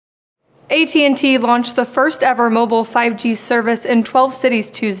AT&T launched the first ever mobile 5G service in 12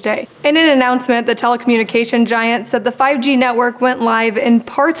 cities Tuesday. In an announcement, the telecommunication giant said the 5G network went live in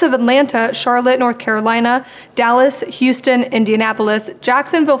parts of Atlanta, Charlotte, North Carolina, Dallas, Houston, Indianapolis,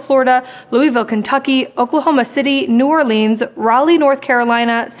 Jacksonville, Florida, Louisville, Kentucky, Oklahoma City, New Orleans, Raleigh, North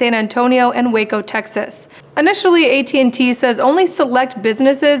Carolina, San Antonio, and Waco, Texas. Initially, AT&T says only select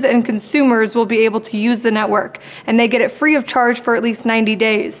businesses and consumers will be able to use the network, and they get it free of charge for at least 90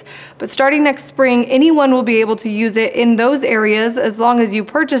 days. But starting next spring, anyone will be able to use it in those areas as long as you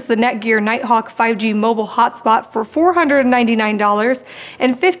purchase the Netgear Nighthawk 5G mobile hotspot for $499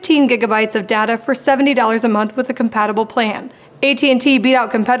 and 15 gigabytes of data for $70 a month with a compatible plan. AT&T beat out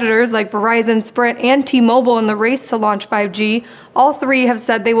competitors like Verizon, Sprint, and T-Mobile in the race to launch 5G. All three have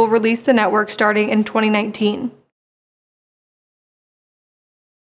said they will release the network starting in 2019.